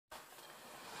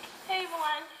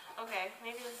Okay,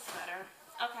 maybe this is better.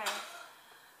 Okay.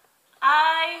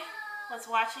 I was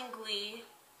watching Glee,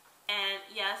 and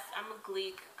yes, I'm a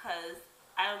Gleek because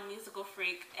I'm a musical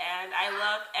freak, and I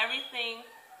love everything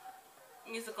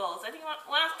musicals. I think when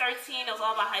I was 13, it was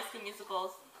all about High School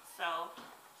Musicals, so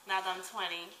now that I'm 20,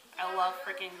 I love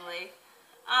freaking Glee.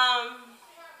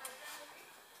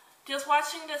 Just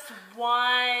watching this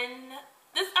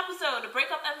episode, the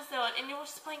breakup episode, and it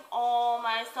was just playing all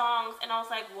my songs, and I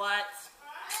was like, what?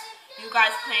 You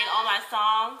guys playing all my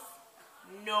songs?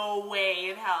 No way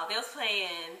in hell. They was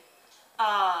playing,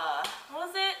 what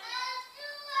was it?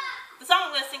 The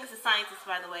song I'm going to sing is The Scientist,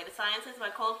 by the way. The Scientist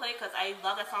by ColdPlay, because I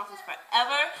love that song since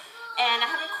forever. And I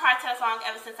haven't cried to that song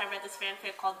ever since I read this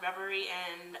fanfic called Reverie,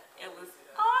 and it was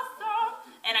awesome.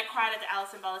 And I cried at the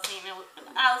Alice and Bella scene. It was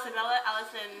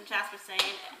Alice and Jasper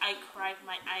saying, I cried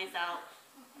my eyes out.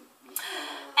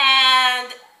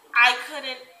 And I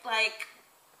couldn't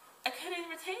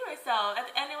retain myself. At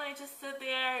the end, when I just stood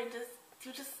there and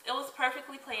it was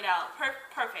perfectly played out.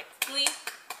 Perfect. Glee,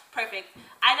 perfect.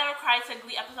 I never cried to a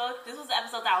Glee episode. This was the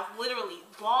episode that I was literally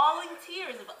bawling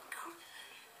tears of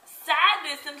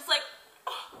sadness and just like,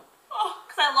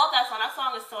 because I love that song. That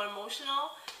song is so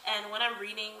emotional. And when I'm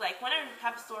reading, like when I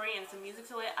have a story and some music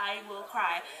to it, I will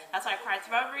cry. That's why I cried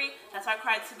to Reverie. That's why I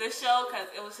cried to this show, because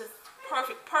it was just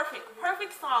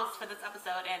perfect songs for this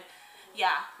episode. And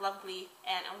yeah, love Glee.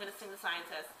 And I'm gonna sing The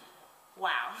Scientist.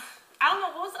 Wow. I don't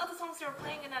know, what was the other songs they were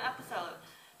playing in that episode?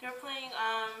 They were playing,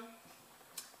 I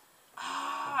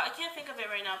can't think of it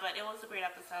right now, but it was a great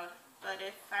episode. But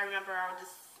if I remember, I'll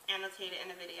just annotate it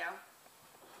in the video.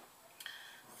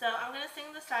 So I'm gonna sing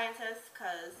The Scientist,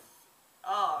 because,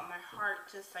 oh, my heart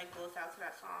just like goes out to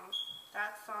that song.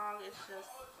 That song is just,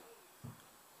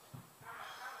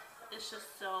 it's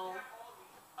just so,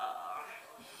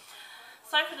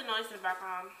 sorry for the noise in the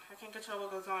background. I can't control what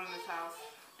goes on in this house.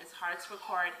 It's hard to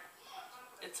record.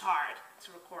 It's hard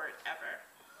to record ever.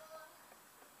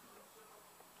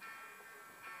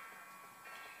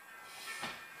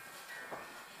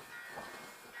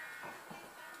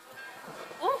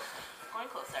 Ooh, going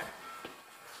closer.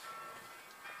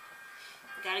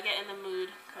 Gotta get in the mood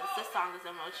because this song is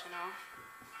emotional.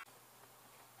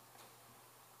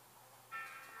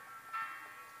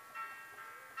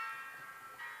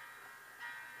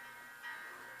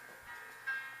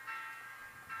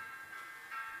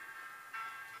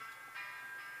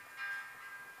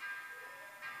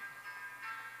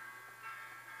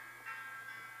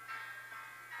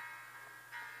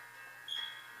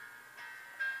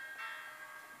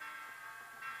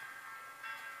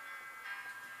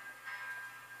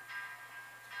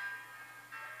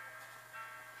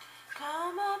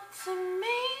 Come up to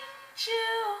meet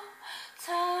you,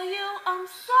 tell you I'm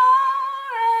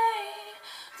sorry,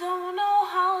 don't know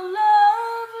how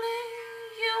lovely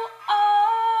you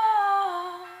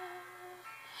are.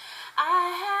 I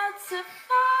had to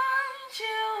find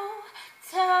you,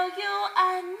 tell you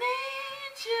I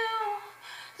need you,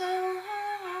 then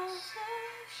I'll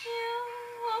set you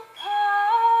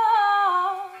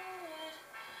apart.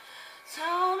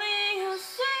 Tell me your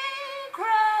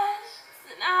secrets,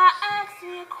 and I ask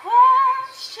me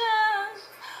questions.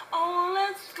 Oh,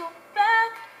 let's go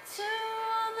back to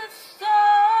the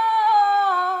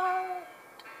start.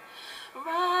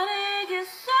 Running in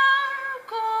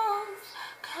circles,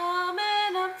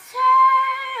 coming up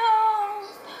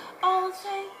tails. Oh,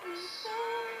 take me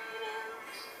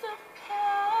minutes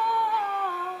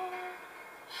apart.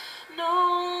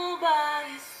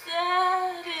 Nobody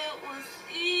said it was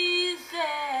easy.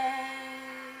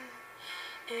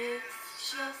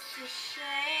 It's just a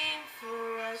shame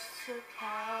for us to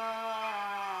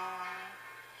part.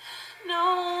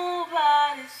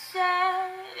 Nobody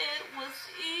said it was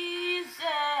easy.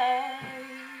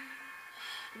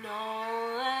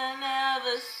 No one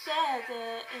ever said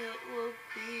that it would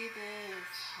be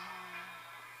this hard.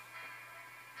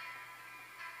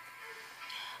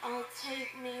 Oh,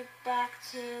 take me back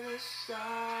to the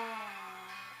start.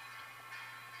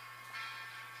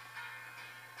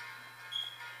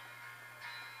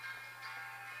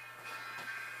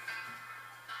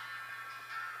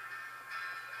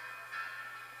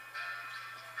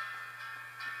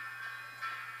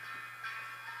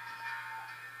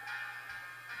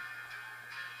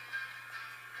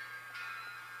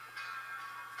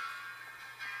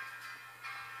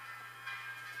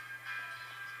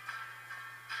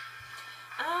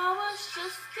 I was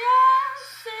just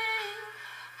guessing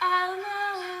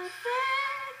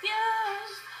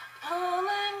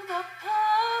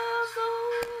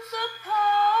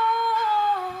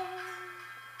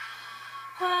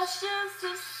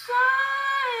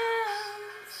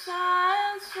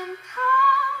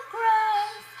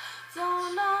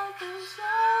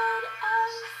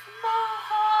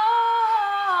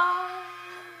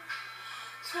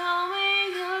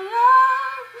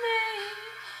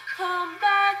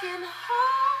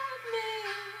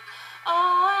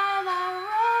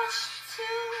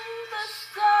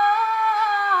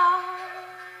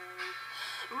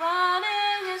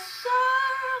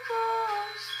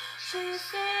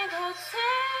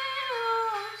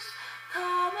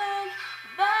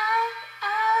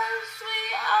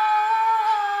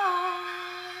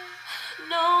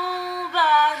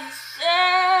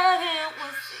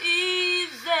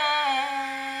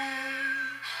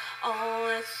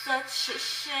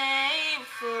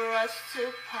us to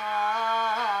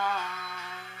part.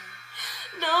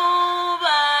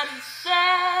 Nobody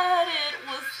said it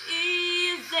was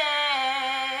easy.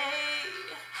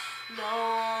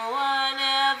 No one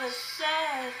ever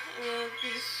said it'd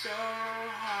be so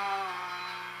hard.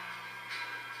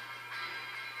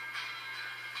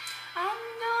 I'm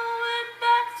going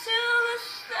back to the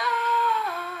start.